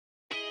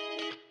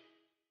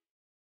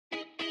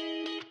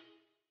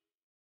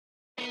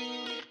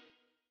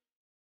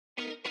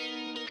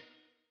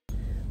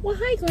Well,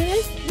 hi,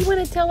 Glynnis. You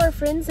want to tell our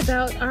friends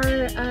about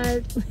our,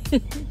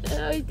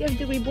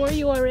 did we bore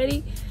you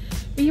already?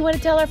 You want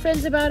to tell our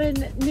friends about a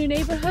new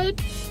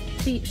neighborhood?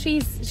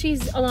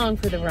 She's along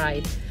for the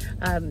ride.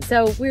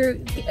 So we're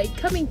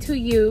coming to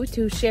you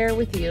to share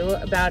with you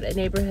about a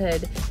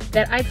neighborhood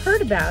that I've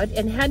heard about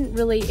and hadn't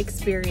really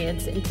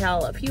experienced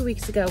until a few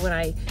weeks ago when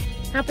I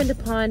happened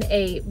upon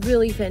a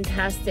really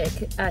fantastic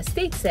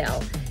estate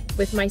sale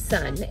with my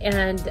son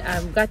and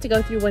got to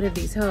go through one of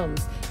these homes.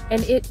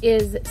 And it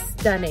is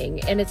stunning,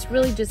 and it's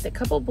really just a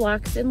couple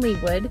blocks in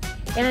Leawood.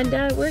 And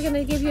we're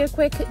gonna give you a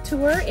quick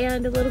tour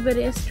and a little bit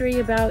of history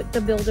about the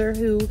builder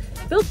who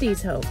built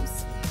these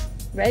homes.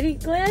 Ready,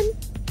 Glenn?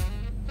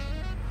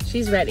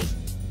 She's ready.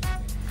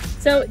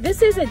 So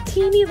this is a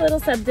teeny little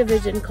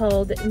subdivision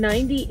called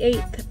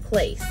 98th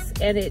Place,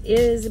 and it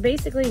is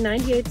basically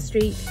 98th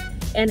Street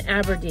and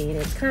Aberdeen.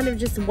 It's kind of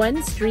just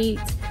one street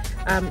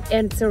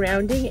and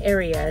surrounding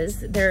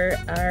areas.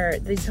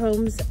 These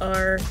homes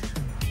are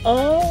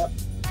all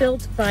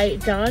built by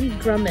Don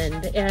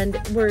Drummond and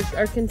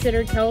are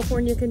considered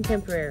California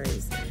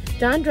contemporaries.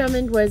 Don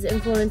Drummond was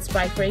influenced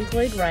by Frank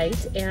Lloyd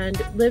Wright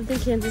and lived in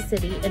Kansas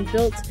City and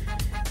built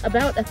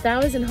about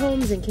 1,000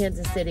 homes in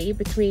Kansas City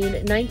between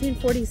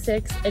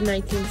 1946 and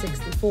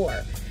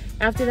 1964.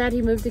 After that,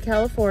 he moved to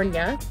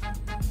California,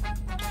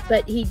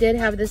 but he did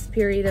have this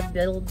period of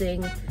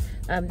building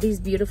these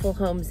beautiful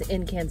homes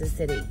in Kansas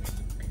City.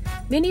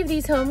 Many of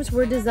these homes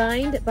were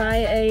designed by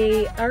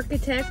an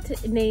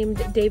architect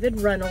named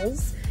David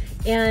Reynolds,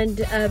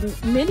 and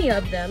many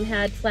of them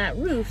had flat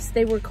roofs.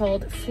 They were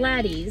called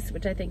flatties,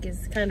 which I think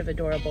is kind of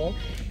adorable,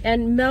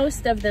 and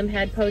most of them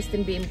had post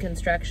and beam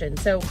construction.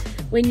 So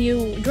when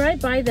you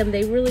drive by them,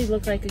 they really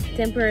look like a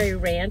contemporary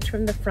ranch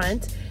from the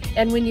front,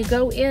 and when you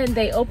go in,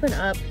 they open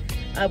up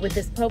with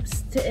this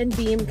post and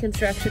beam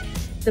construction.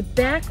 The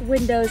back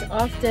windows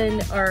often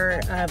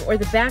are, or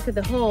the back of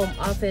the home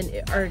often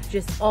are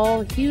just all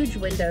huge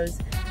windows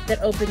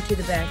that open to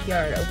the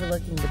backyard,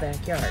 overlooking the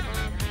backyard.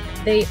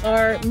 They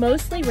are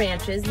mostly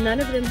ranches. None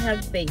of them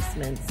have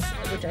basements,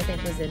 which I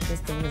think was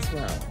interesting as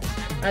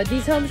well.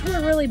 These homes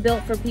were really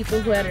built for people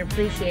who had an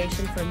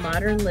appreciation for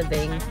modern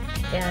living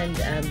and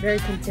very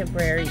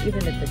contemporary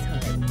even at the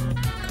time.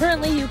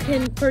 Currently, you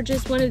can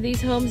purchase one of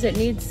these homes that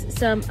needs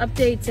some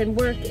updates and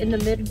work in the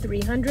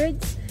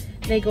mid-300s.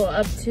 They go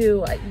up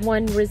to,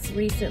 one was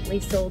recently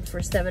sold for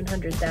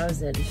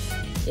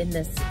 $700,000 in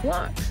this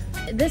block.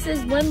 This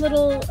is one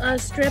little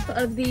strip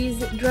of these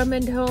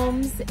Drummond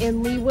homes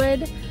in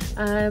Leawood,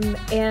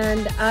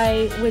 and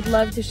I would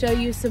love to show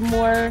you some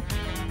more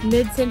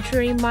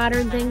mid-century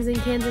modern things in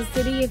Kansas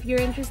City. If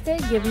you're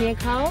interested, give me a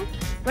call.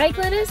 Right,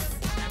 Glynnis?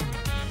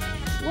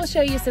 We'll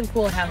show you some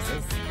cool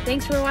houses.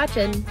 Thanks for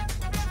watching.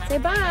 Say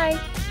bye.